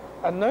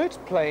a note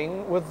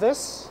playing with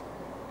this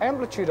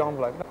amplitude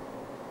envelope.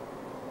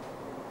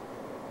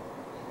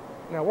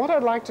 Now, what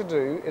I'd like to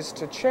do is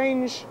to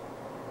change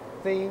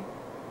the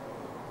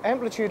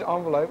amplitude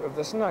envelope of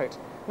this note.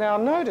 Now,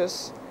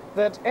 notice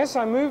that as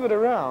I move it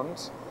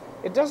around,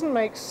 it doesn't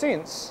make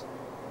sense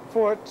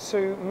for it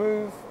to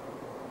move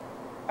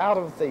out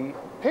of the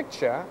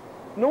picture,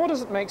 nor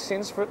does it make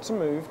sense for it to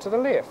move to the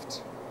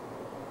left.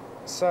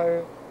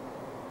 So,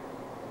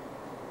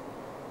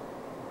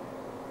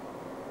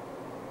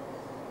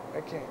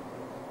 okay.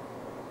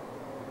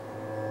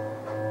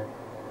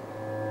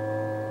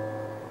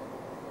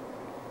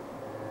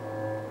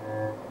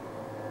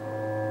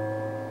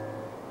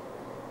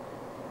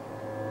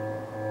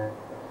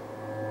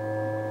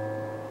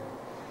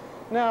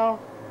 Now,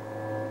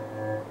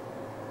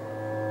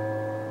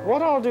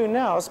 what I'll do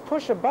now is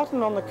push a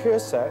button on the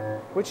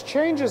cursor which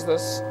changes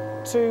this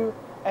to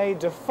a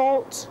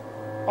default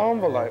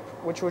envelope,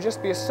 which will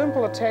just be a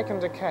simple attack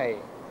and decay.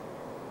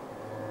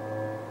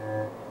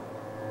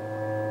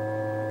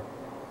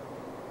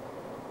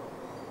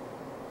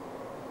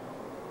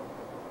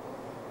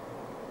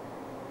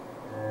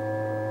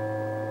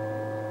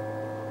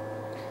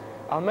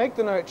 I'll make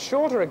the note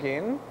shorter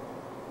again.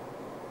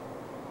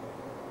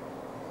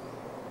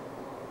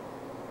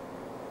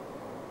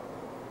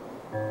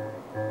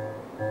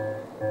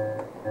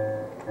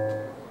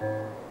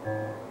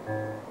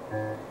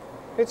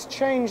 Let's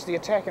change the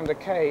attack and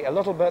decay a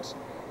little bit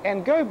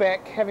and go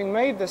back, having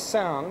made this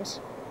sound,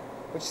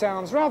 which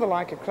sounds rather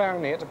like a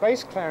clarinet, a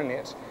bass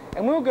clarinet,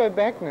 and we'll go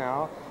back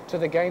now to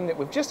the game that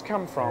we've just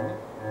come from,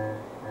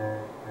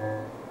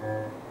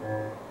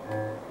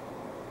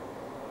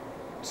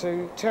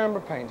 to timbre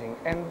painting.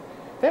 And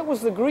that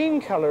was the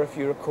green color, if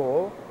you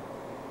recall.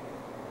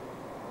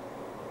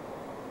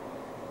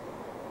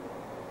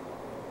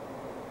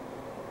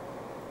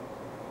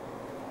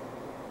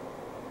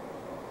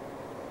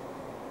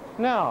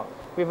 Now,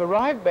 we've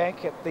arrived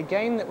back at the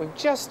game that we've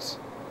just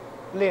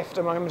left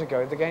a moment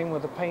ago, the game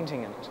with the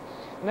painting in it.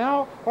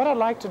 Now, what I'd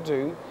like to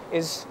do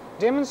is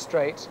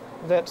demonstrate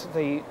that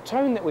the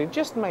tone that we've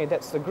just made,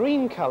 that's the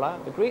green color,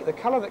 the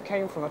color that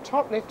came from the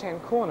top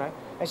left-hand corner.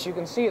 As you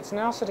can see, it's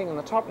now sitting in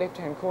the top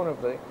left-hand corner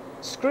of the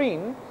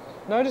screen.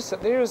 Notice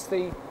that there is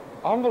the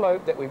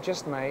envelope that we've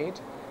just made,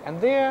 and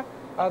there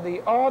are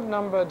the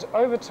odd-numbered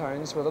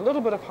overtones with a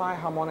little bit of high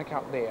harmonic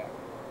up there.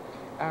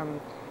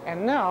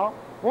 And now,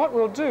 what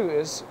we'll do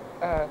is,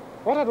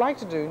 what I'd like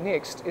to do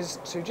next is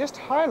to just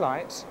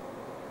highlight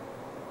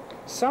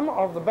some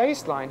of the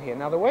bass line here.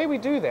 Now, the way we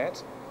do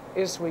that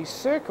is we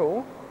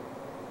circle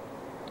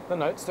the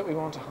notes that we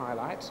want to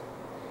highlight,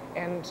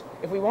 and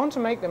if we want to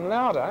make them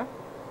louder,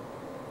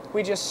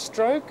 we just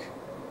stroke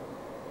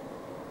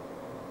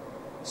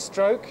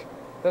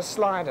the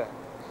slider.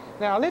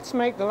 Now, let's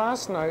make the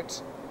last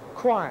note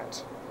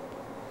quiet.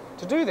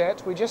 To do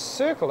that, we just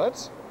circle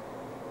it,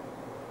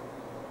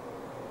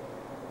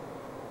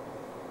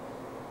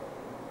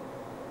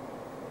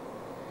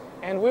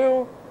 and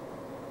we'll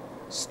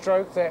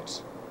stroke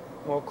that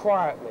more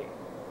quietly.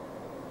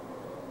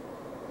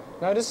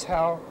 Notice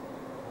how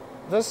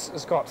this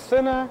has got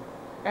thinner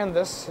and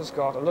this has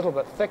got a little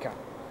bit thicker.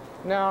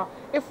 Now,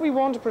 if we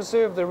want to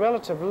preserve the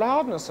relative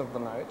loudness of the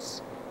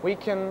notes, we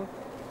can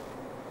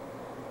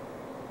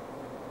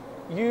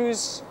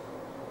use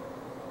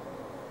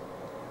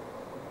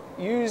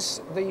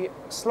the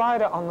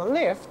slider on the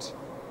left,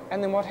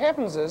 and then what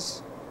happens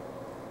is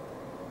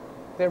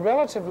their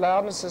relative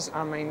loudnesses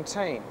are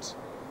maintained.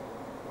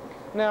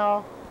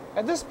 Now,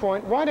 at this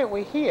point, why don't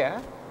we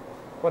hear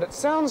what it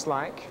sounds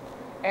like,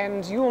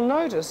 and you'll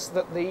notice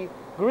that the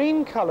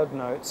green-colored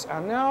notes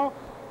are now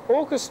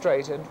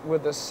orchestrated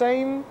with the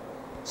same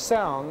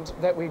sound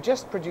that we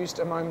just produced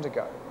a moment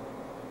ago.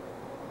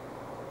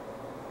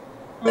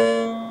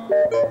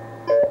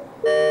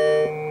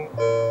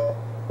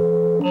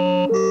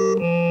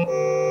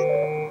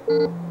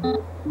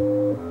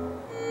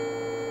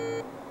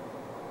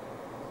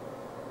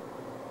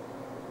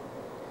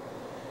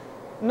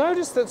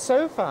 Notice that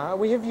so far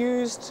we have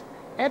used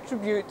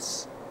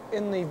attributes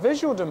in the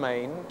visual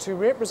domain to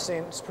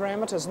represent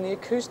parameters in the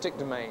acoustic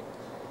domain.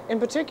 In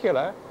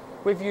particular,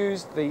 we've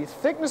used the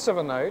thickness of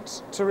a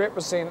note to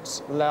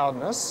represent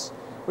loudness,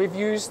 we've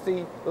used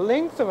the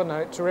length of a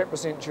note to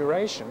represent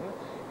duration,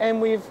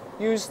 and we've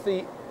used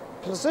the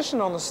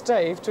position on the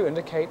stave to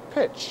indicate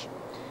pitch.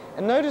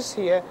 And notice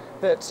here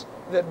that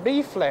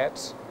B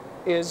flat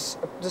is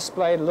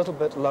displayed a little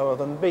bit lower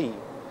than B.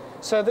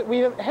 So that we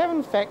have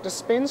in fact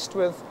dispensed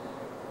with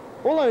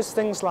all those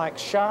things like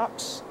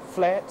sharps,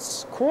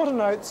 flats, quarter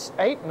notes,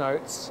 eighth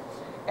notes,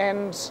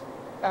 and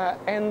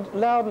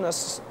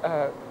loudness,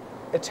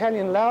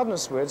 Italian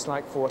loudness words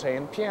like forte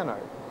and piano.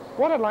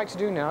 What I'd like to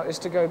do now is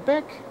to go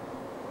back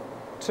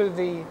to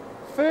the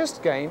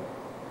first game.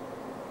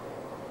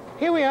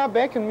 Here we are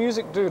back in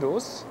Music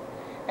Doodles,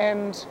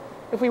 and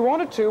if we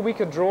wanted to, we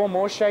could draw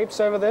more shapes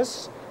over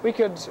this, we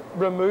could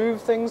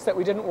remove things that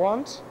we didn't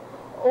want,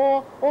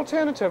 or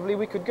alternatively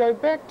we could go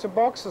back to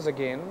boxes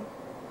again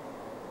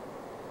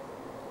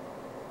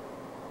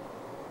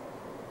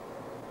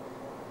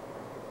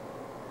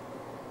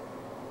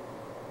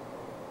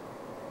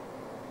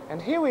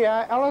and here we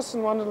are. Alice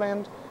in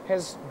Wonderland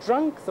has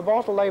drunk the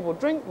bottle labeled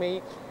Drink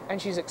Me,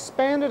 and she's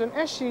expanded, and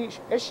as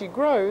she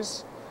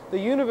grows, the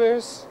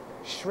universe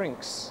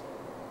shrinks.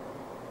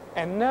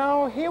 And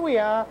now here we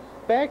are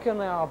back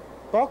in our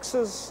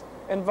boxes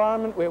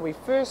environment where we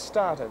first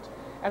started,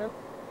 and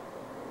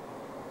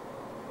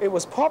it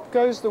was Pop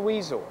Goes the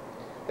Weasel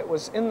that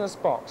was in this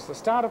box, the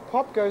start of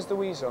Pop Goes the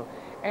Weasel.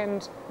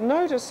 And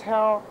notice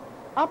how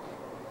up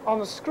on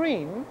the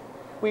screen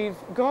we've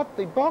got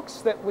the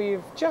box that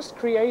we've just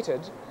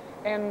created,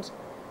 and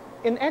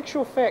in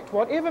actual fact,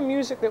 whatever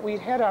music that we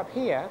had up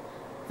here,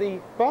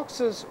 the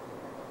boxes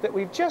that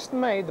we've just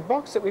made, the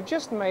box that we've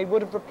just made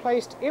would have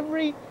replaced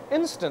every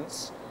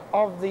instance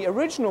of the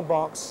original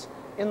box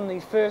in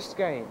the first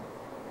game.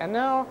 And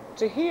now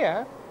to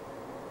hear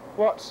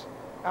what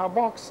our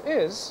box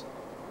is,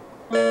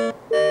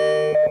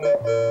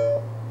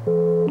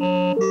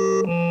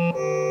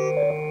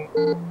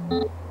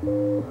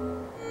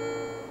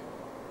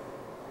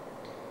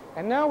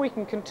 and now we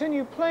can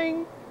continue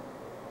playing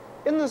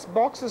in this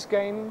boxes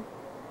game,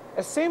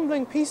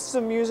 assembling pieces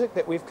of music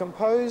that we've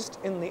composed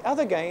in the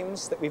other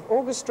games that we've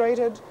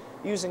orchestrated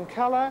using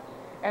color,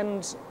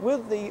 and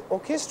with the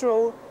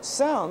orchestral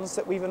sounds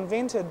that we've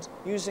invented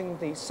using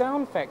the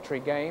Sound Factory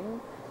game.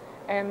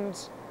 And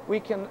we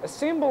can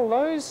assemble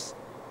those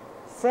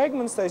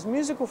fragments, those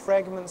musical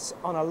fragments,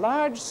 on a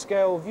large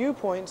scale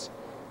viewpoint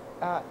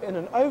in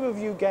an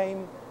overview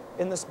game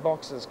in this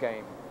boxes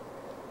game.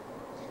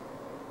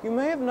 You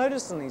may have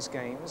noticed in these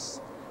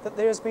games that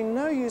there has been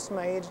no use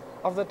made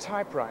of the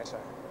typewriter.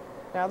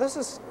 Now, this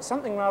is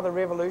something rather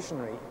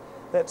revolutionary,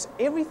 that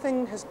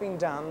everything has been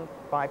done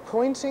by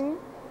pointing,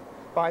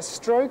 by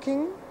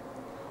stroking,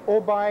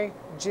 or by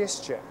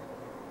gesture.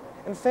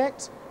 In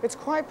fact, it's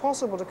quite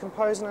possible to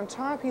compose an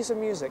entire piece of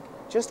music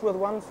just with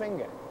one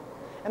finger.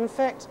 And in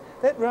fact,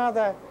 that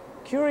rather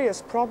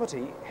curious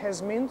property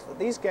has meant that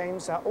these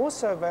games are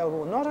also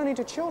available not only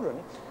to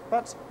children,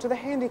 but to the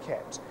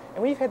handicapped.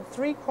 And we've had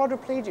 3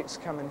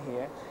 quadriplegics come in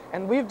here,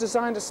 and we've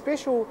designed a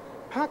special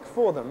puck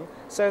for them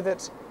so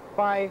that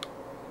by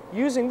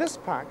using this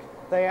puck,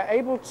 they are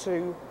able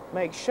to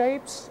make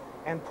shapes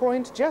and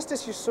point, just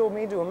as you saw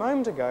me do a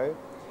moment ago,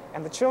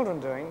 and the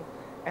children doing,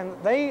 And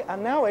they are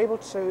now able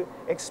to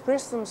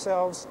express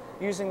themselves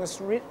using this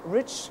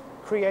rich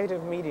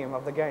creative medium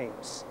of the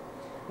games.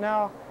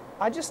 Now,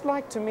 I'd just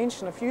like to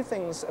mention a few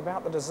things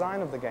about the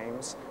design of the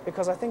games,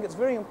 because I think it's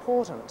very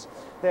important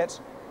that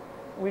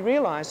we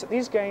realize that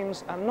these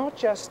games are not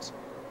just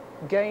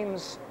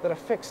games that are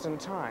fixed in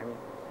time,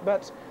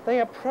 but they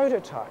are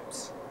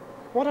prototypes.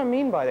 What I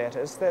mean by that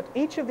is that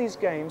each of these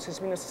games has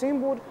been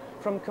assembled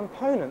from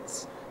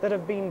components that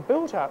have been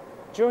built up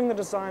during the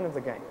design of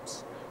the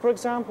games. For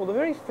example, the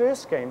very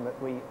first game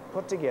that we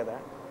put together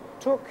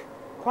took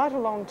quite a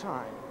long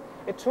time.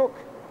 It took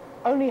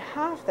only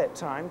half that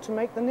time to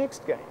make the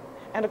next game,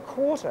 and a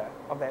quarter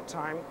of that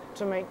time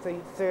to make the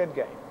third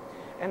game.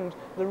 And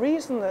the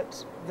reason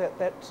that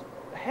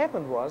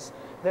happened was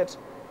that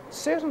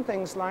certain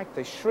things like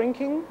the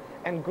shrinking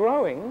and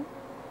growing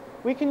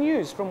we can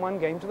use from one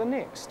game to the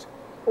next.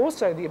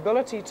 Also, the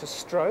ability to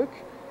stroke,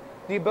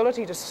 the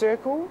ability to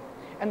circle,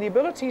 and the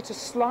ability to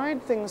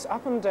slide things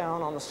up and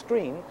down on the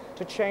screen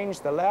to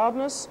change the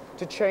loudness,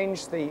 to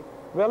change the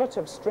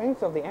relative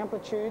strength of the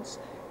amplitudes,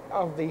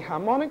 of the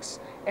harmonics,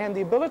 and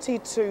the ability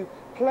to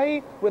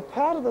play with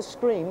part of the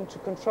screen to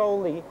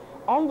control the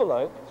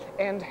envelope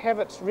and have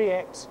it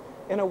react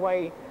in a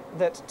way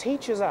that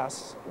teaches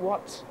us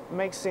what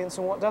makes sense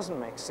and what doesn't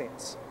make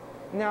sense.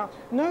 Now,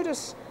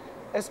 notice,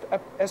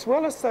 as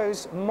well as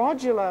those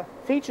modular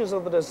features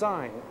of the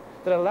design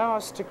that allow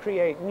us to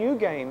create new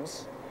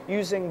games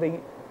using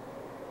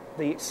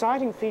the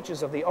exciting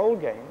features of the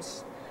old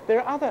games,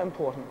 there are other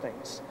important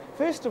things.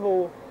 First of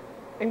all,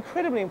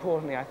 incredibly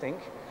importantly, I think,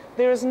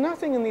 there is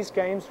nothing in these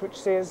games which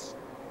says,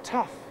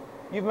 tough,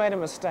 you've made a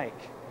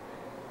mistake.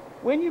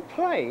 When you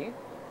play,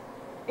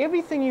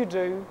 everything you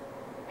do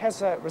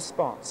has a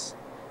response.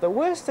 The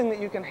worst thing that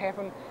you can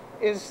happen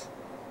is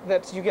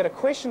that you get a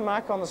question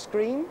mark on the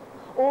screen,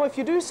 or if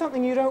you do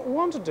something you don't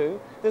want to do,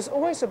 there's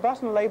always a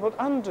button labeled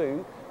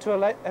undo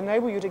to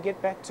enable you to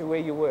get back to where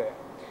you were.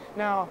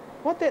 Now,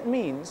 what that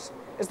means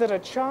is that a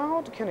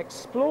child can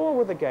explore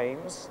with the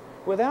games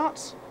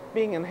without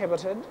being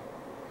inhibited,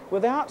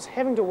 without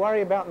having to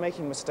worry about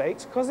making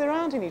mistakes, because there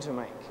aren't any to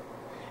make,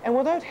 and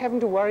without having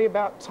to worry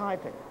about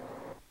typing.